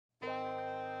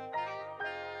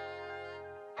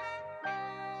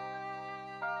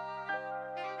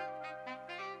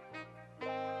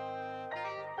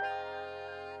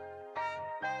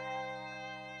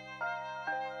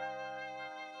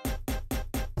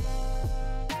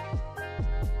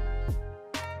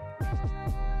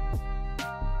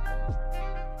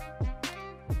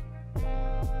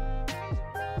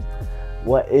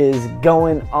What is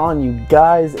going on, you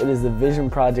guys? It is the Vision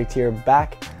Project here,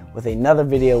 back with another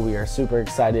video. We are super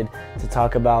excited to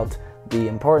talk about the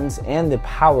importance and the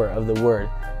power of the Word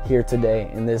here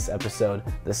today in this episode,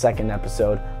 the second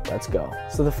episode. Let's go.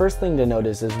 So the first thing to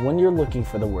notice is when you're looking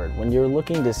for the Word, when you're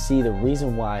looking to see the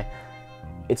reason why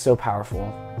it's so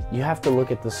powerful, you have to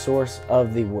look at the source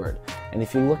of the Word. And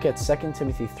if you look at 2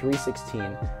 Timothy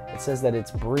 3:16, it says that it's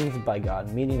breathed by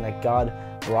God, meaning that God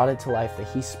brought it to life, that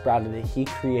He sprouted it, He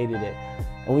created it.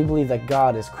 And we believe that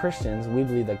God, as Christians, we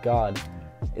believe that God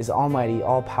is almighty,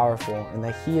 all-powerful, and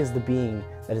that He is the being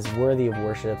that is worthy of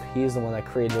worship. He is the one that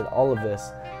created all of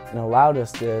this and allowed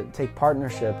us to take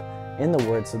partnership in the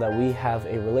Word so that we have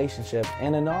a relationship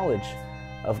and a knowledge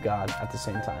of God at the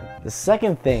same time. The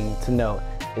second thing to note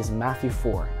is Matthew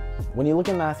 4. When you look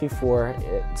at Matthew 4,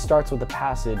 it starts with the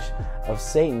passage of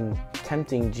Satan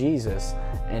tempting Jesus,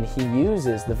 and he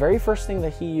uses, the very first thing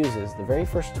that he uses, the very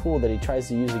first tool that he tries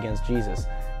to use against Jesus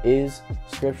is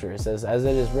Scripture. It says, as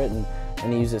it is written,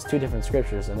 and he uses two different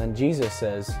scriptures, and then Jesus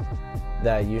says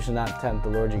that you should not tempt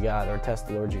the Lord your God or test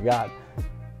the Lord your God.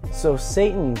 So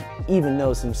Satan even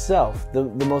knows himself, the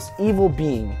most evil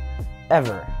being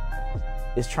ever,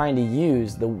 is trying to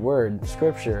use the word,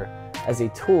 Scripture, as a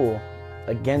tool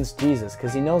against Jesus,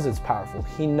 because he knows it's powerful.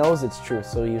 He knows it's truth,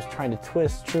 so he was trying to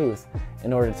twist truth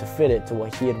in order to fit it to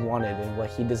what he had wanted and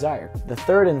what he desired. The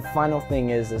third and final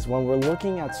thing is when we're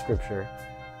looking at Scripture,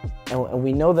 and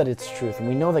we know that it's truth, and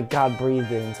we know that God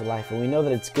breathed it into life, and we know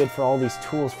that it's good for all these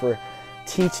tools for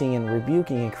teaching and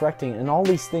rebuking and correcting and all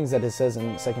these things that it says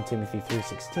in 2 Timothy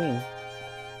 3:16,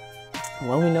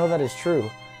 when we know that is true,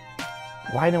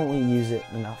 why don't we use it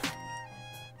enough?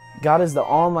 God is the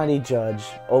almighty judge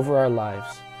over our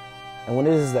lives, and when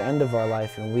it is the end of our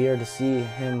life and we are to see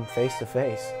Him face to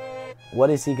face,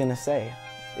 what is He going to say?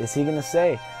 Is He going to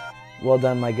say, well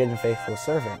done, my good and faithful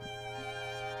servant?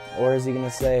 Or is He going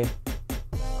to say,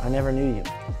 I never knew you?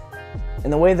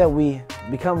 And the way that we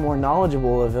become more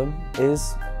knowledgeable of Him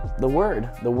is the Word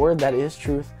that is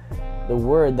truth, the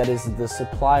Word that is the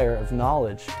supplier of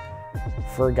knowledge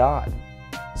for God.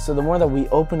 So the more that we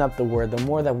open up the Word, the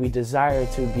more that we desire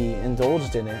to be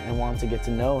indulged in it and want to get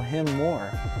to know Him more,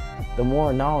 the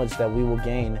more knowledge that we will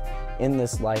gain in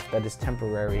this life that is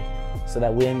temporary, so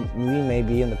that we may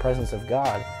be in the presence of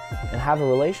God and have a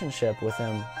relationship with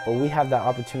Him. But we have that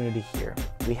opportunity here.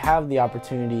 We have the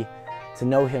opportunity to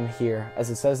know Him here, as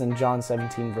it says in John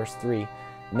 17 verse 3,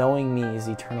 knowing me is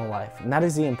eternal life. And that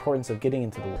is the importance of getting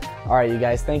into the Word. Alright, you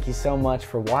guys, thank you so much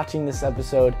for watching this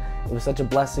episode. It was such a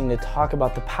blessing to talk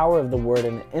about the power of the Word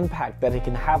and the impact that it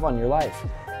can have on your life.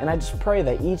 And I just pray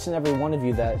that each and every one of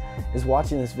you that is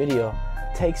watching this video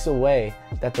takes away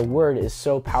that the Word is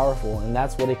so powerful, and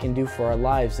that's what it can do for our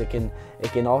lives. It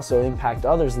can also impact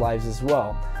others' lives as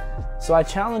well. So I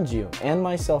challenge you, and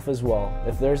myself as well,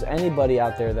 if there's anybody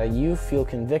out there that you feel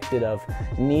convicted of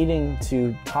needing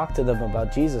to talk to them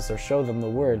about Jesus or show them the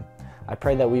Word, I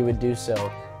pray that we would do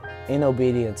so in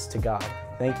obedience to God.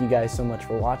 Thank you guys so much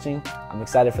for watching. I'm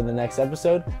excited for the next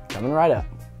episode coming right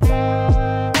up.